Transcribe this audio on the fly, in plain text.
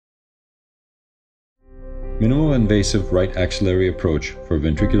Minimal invasive right axillary approach for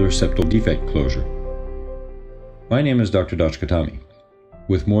ventricular septal defect closure. My name is Dr. Dodge-Khatami.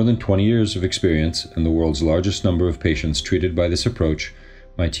 With more than 20 years of experience and the world's largest number of patients treated by this approach,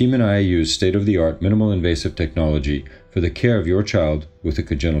 my team and I use state-of-the-art minimal invasive technology for the care of your child with a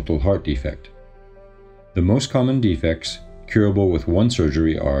congenital heart defect. The most common defects, curable with one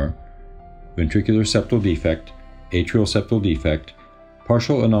surgery, are ventricular septal defect, atrial septal defect,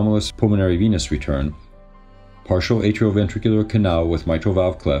 partial anomalous pulmonary venous return, partial atrioventricular canal with mitral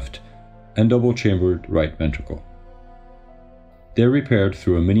valve cleft, and double-chambered right ventricle. They're repaired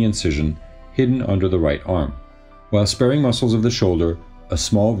through a mini incision hidden under the right arm. While sparing muscles of the shoulder, a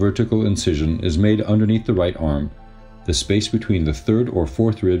small vertical incision is made underneath the right arm, the space between the third or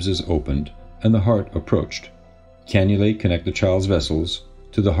fourth ribs is opened, and the heart approached. Cannulae connect the child's vessels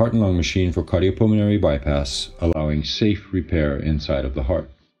to the heart and lung machine for cardiopulmonary bypass, allowing safe repair inside of the heart.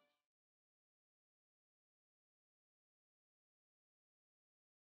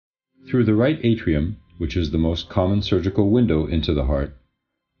 Through the right atrium, which is the most common surgical window into the heart,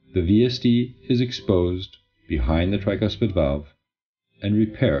 the VSD is exposed behind the tricuspid valve and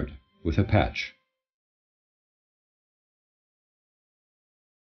repaired with a patch.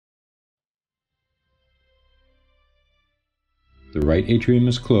 The right atrium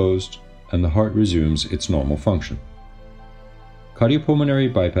is closed and the heart resumes its normal function.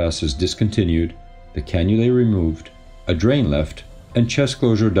 Cardiopulmonary bypass is discontinued, the cannulae removed, a drain left, and chest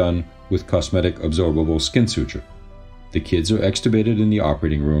closure done with cosmetic absorbable skin suture. The kids are extubated in the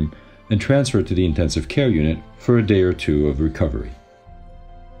operating room and transferred to the intensive care unit for a day or two of recovery.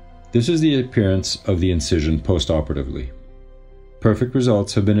 This is the appearance of the incision postoperatively. Perfect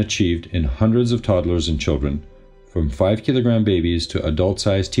results have been achieved in hundreds of toddlers and children, from 5-kilogram babies to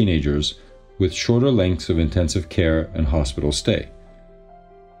adult-sized teenagers, with shorter lengths of intensive care and hospital stay.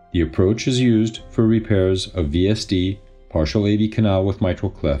 The approach is used for repairs of VSD, partial AV canal with mitral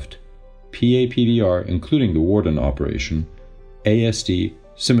cleft, PAPVR including the Warden operation, ASD,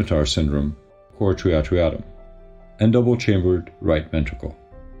 scimitar syndrome, cor triatriatum, and double-chambered right ventricle.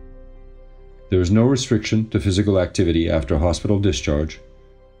 There is no restriction to physical activity after hospital discharge,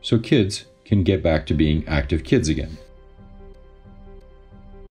 so kids can get back to being active kids again.